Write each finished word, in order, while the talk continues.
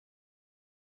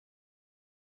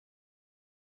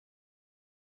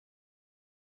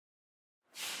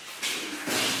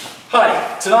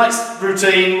Hi, tonight's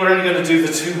routine, we're only going to do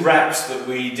the 2 wraps that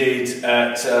we did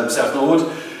at South Norwood,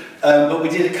 but we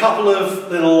did a couple of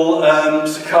little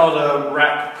Sacada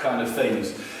wrap kind of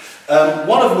things.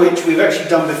 One of which we've actually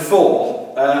done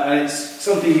before, and it's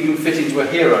something you can fit into a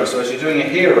hero. So as you're doing a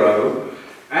hero,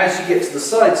 as you get to the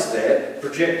side step,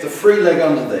 project the free leg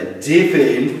under there, dip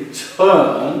in,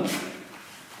 turn,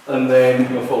 and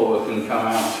then your follower can come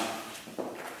out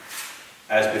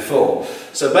as before.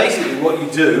 So basically what you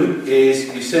do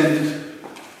is you send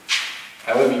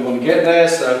however you want to get there,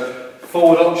 so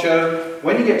forward ancho.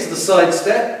 When you get to the side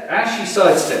step, as she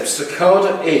side steps,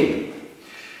 Sacada in.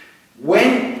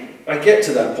 When I get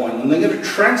to that point, I'm then going to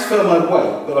transfer my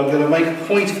weight, but I'm going to make a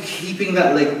point of keeping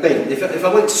that leg bent. If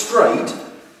I went straight,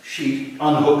 she'd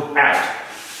unhook out.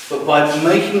 But by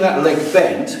making that leg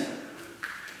bent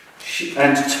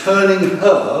and turning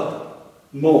her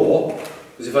more,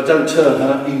 because if I don't turn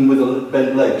her, even with a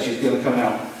bent leg, she's going to come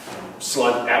out,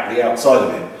 slide out the outside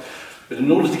of it. But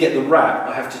in order to get the wrap,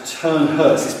 I have to turn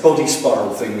her. It's this body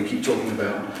spiral thing we keep talking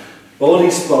about. Body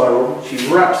spiral, she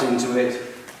wraps into it,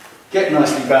 get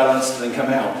nicely balanced, and then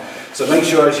come out. So make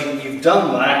sure as you've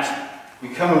done that,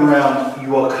 you come around,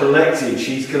 you are collected,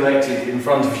 she's collected in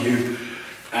front of you,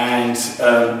 and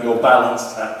you're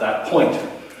balanced at that point.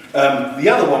 The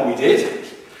other one we did,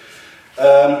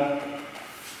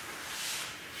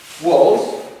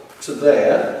 was to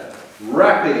there,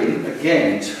 wrap in,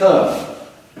 again, turn,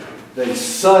 then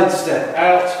side step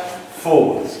out,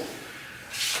 forwards.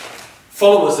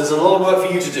 Followers, there's a lot of work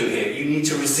for you to do here. You need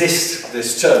to resist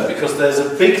this turn because there's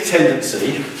a big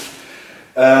tendency,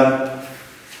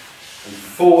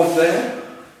 forward there,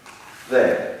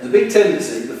 there's a big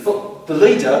tendency, the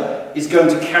leader is going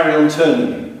to carry on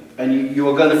turning you, and you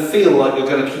are going to feel like you're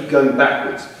going to keep going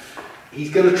backwards.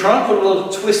 He's going to try and put a lot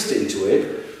of twist into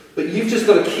it, but you've just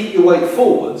got to keep your weight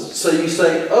forwards, so you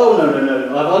say, oh no,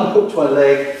 I've unhooked my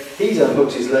leg, he's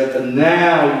unhooked his leg, and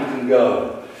now you can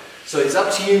go. So it's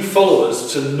up to you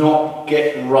followers to not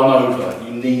get run over.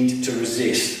 You need to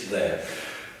resist there.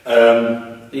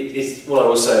 It's what I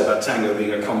always say about tango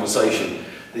being a conversation.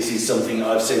 This is something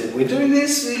I've said, we're doing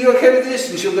this, are you okay with this?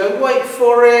 And she'll go, wait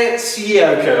for it,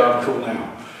 yeah, okay, I'm cool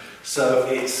now. So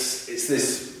it's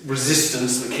this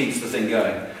resistance that keeps the thing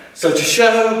going. So to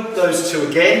show those 2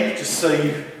 again, just so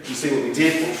you can see what we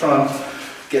did, we'll try and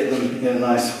get them in a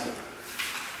nice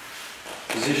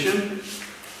position.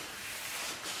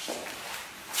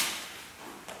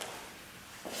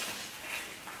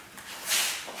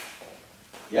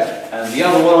 Yeah, and the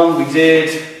other one we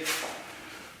did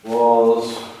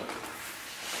was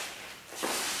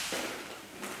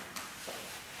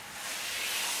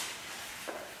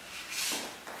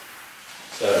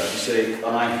so you see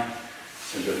I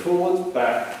go forward,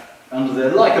 back, under there,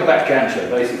 like a back gancho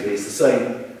basically, it's the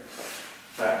same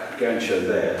back gancho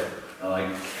there. And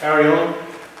I carry on,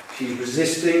 she's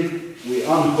resisting, we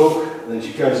unhook, and then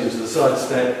she goes into the side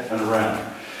step and around.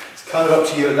 It's kind of up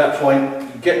to you at that point.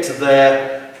 You get to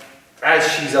there, as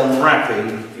she's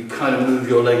unwrapping, you kind of move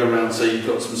your leg around so you've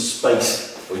got some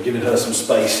space, or you're giving her some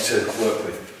space to work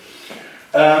with.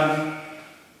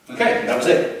 Okay, that was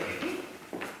it.